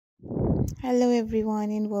Hello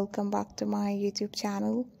everyone and welcome back to my YouTube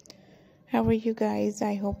channel. How are you guys?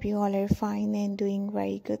 I hope you all are fine and doing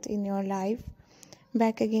very good in your life.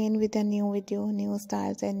 Back again with a new video, new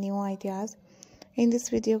styles and new ideas. In this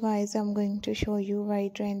video guys, I'm going to show you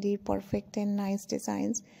very trendy, perfect and nice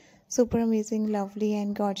designs. Super amazing, lovely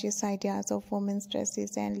and gorgeous ideas of women's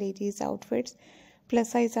dresses and ladies outfits.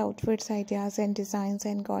 Plus size outfits, ideas and designs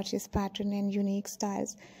and gorgeous pattern and unique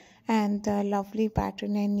styles. And lovely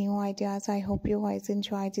pattern and new ideas. I hope you guys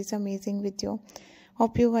enjoy this amazing video.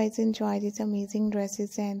 Hope you guys enjoy these amazing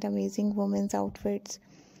dresses and amazing women's outfits,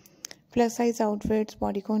 plus size outfits,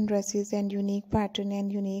 bodycon dresses and unique pattern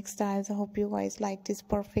and unique styles. I hope you guys like this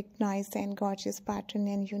perfect, nice and gorgeous pattern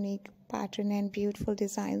and unique pattern and beautiful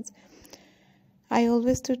designs. I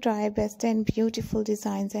always to try best and beautiful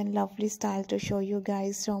designs and lovely style to show you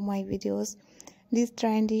guys through my videos. These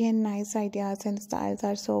trendy and nice ideas and styles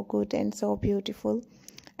are so good and so beautiful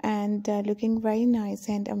and looking very nice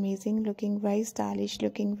and amazing, looking very stylish,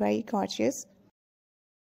 looking very gorgeous.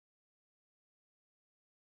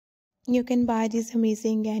 You can buy these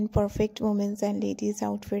amazing and perfect women's and ladies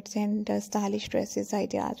outfits and stylish dresses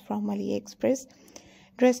ideas from AliExpress,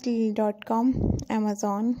 Dresslily.com,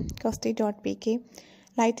 Amazon, Costi.pk,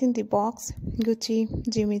 Light in the Box, Gucci,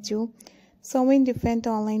 Jimmy Choo. So many different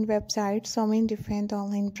online websites, so many different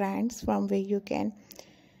online brands from where you can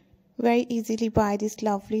very easily buy these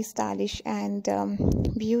lovely, stylish and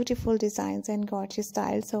beautiful designs and gorgeous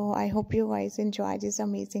styles. So I hope you guys enjoy this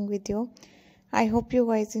amazing video. I hope you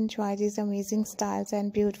guys enjoy these amazing styles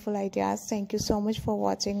and beautiful ideas. Thank you so much for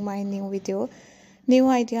watching my new video. New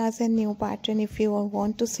ideas and new pattern. If you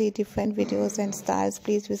want to see different videos and styles,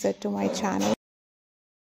 please visit to my channel.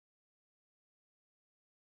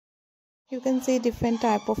 You can see different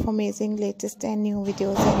type of amazing latest and new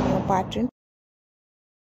videos and new pattern.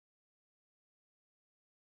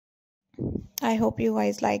 I hope you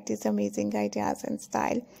guys like these amazing ideas and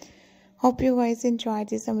style. Hope you guys enjoy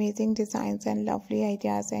these amazing designs and lovely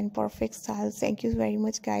ideas and perfect styles. Thank you very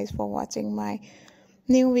much guys for watching my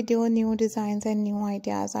new video, new designs and new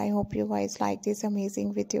ideas. I hope you guys like this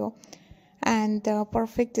amazing video and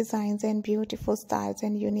perfect designs and beautiful styles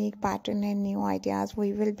and unique pattern and new ideas.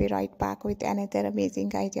 We will be right back with another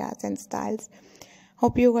amazing ideas and styles.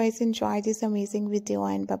 Hope you guys enjoy this amazing video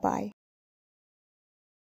and bye bye.